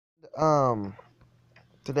Um,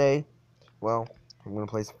 Today, well, I'm gonna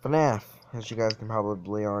play some Fnaf, as you guys can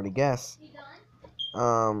probably already guess.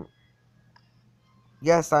 Um,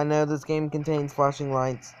 yes, I know this game contains flashing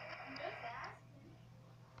lights.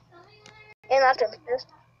 And that's it.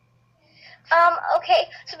 Okay,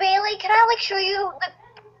 so Bailey, can I show you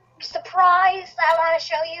the surprise that I want to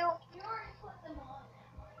show you?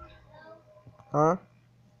 Huh?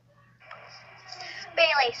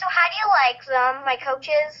 Bailey, so how do you like them, my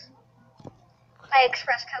coaches? My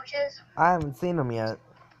express coaches? I haven't seen them yet.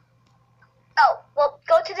 Oh, well,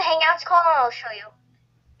 go to the Hangouts call and I'll show you.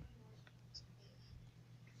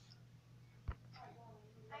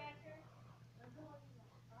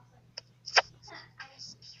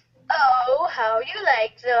 Oh, how do you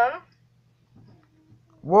like them?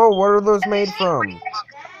 Whoa, what are those And they made say from?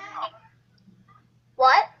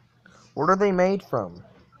 what? What are they made from?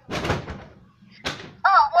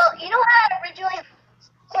 Oh, well, you know how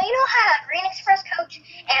Green Express Coach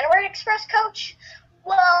and Red Express Coach?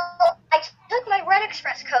 Well, I took my Red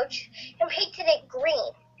Express Coach and painted it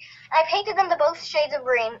green. I painted them to both shades of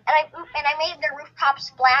green, and I made their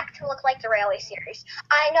rooftops black to look like the Railway Series.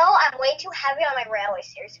 I know I'm way too heavy on my Railway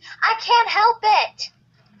Series. I can't help it.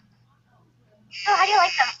 So how do you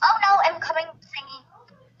like them? Oh no, I'm coming singing.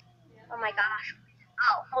 Oh my gosh.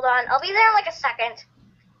 Oh, hold on. I'll be there in like a second.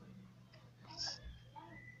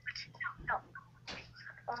 No.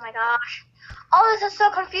 Oh my gosh. Oh, this is so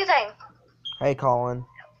confusing. Hey, Colin.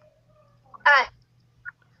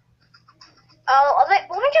 Uh, let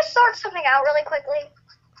me just sort something out really quickly.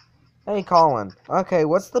 Hey, Colin. Okay,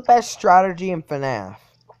 what's the best strategy in Fnaf?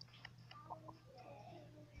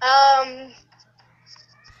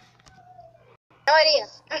 No idea.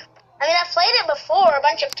 I mean, I've played it before a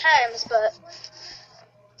bunch of times, but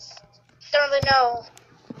don't really know.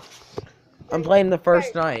 I'm playing the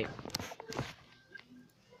first night.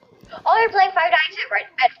 Oh, you're playing Five Nights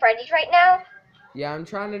at Freddy's right now? Yeah, I'm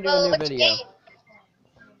trying to do a new Which video. game?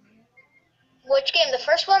 Which game? The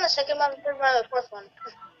first one, the second one, the third one, or the fourth one?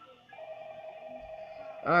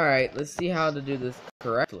 Alright, let's see how to do this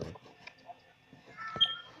correctly.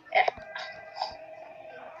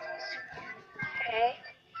 Okay.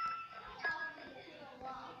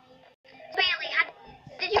 Bailey,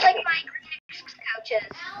 did you like my green couches?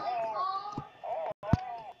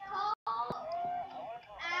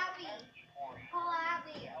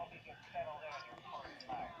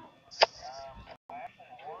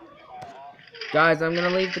 Guys, I'm gonna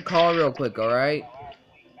leave the call real quick, alright?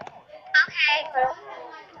 Okay.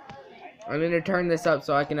 I'm gonna turn this up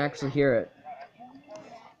so I can actually hear it.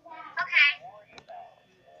 Okay.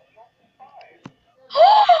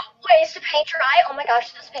 Wait, is the paint dry? Oh my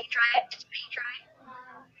gosh, is paint dry? Is paint dry?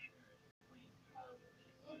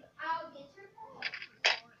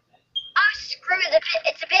 Oh, screw it.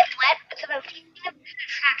 It's a bit wet, because I'm painting the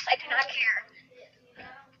tracks. I do not care.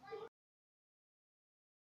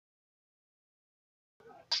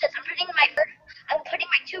 I'm putting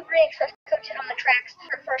my two green express coaches on the tracks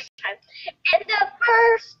for the first time. And the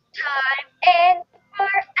first time in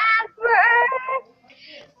forever,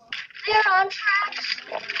 they're on tracks.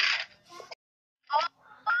 Oh,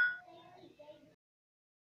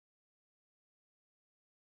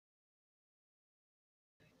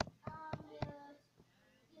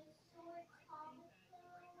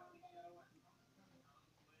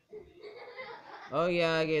 Oh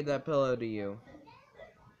yeah, I gave that pillow to you.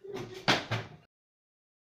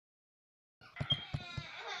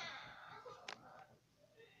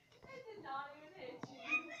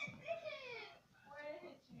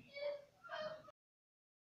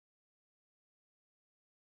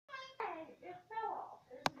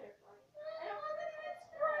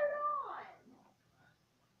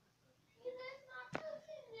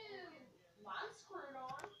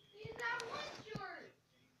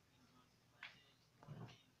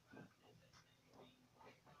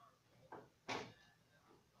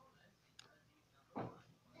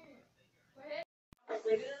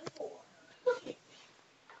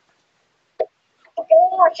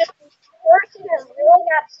 gosh, just this person is really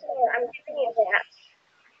not seen. I'm giving you that.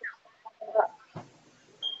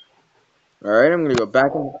 Alright, I'm gonna go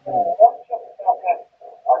back in the call.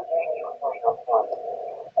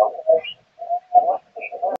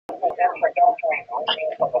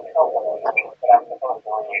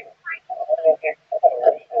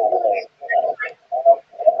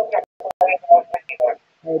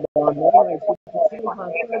 Hey, Don,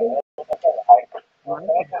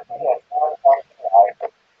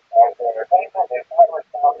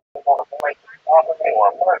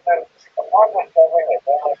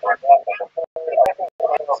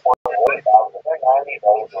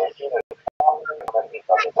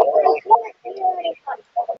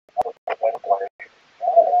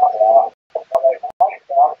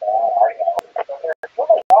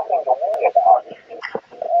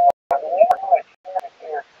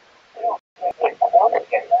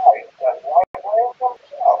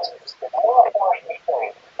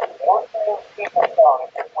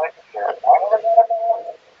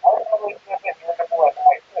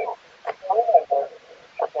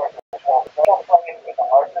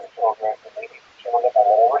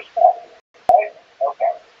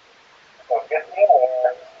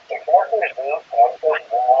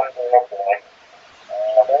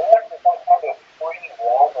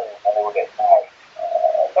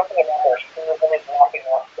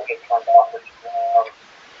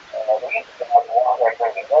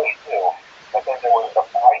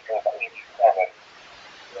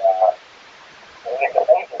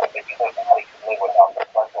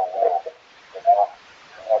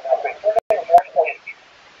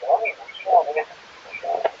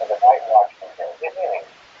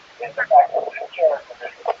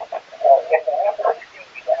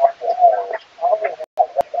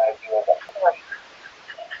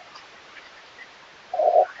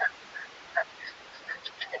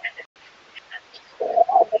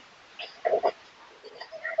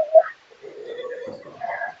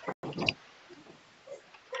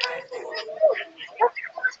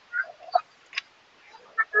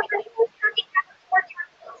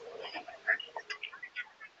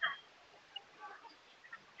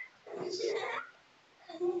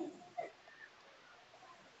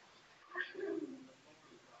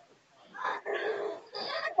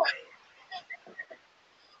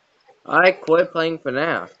 I quit playing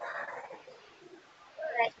FNAF.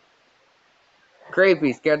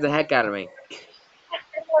 Creepy, scared the heck out of me.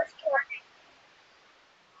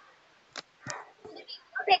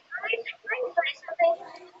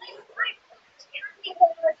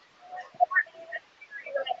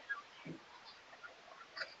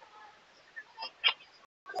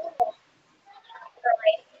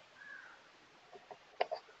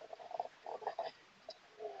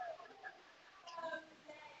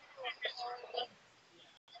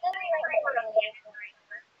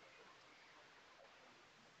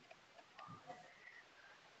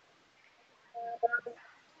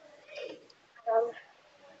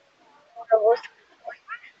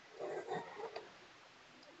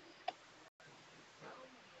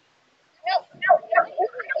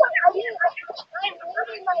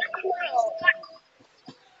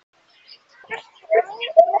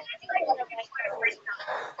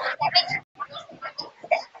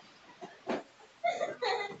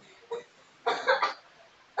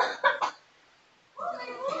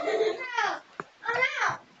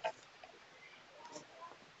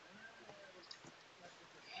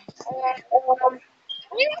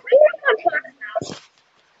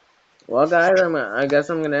 Well, guys, I guess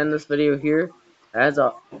I'm gonna end this video here. As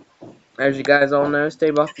you guys all know,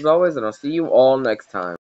 stay buffed as always, and I'll see you all next time.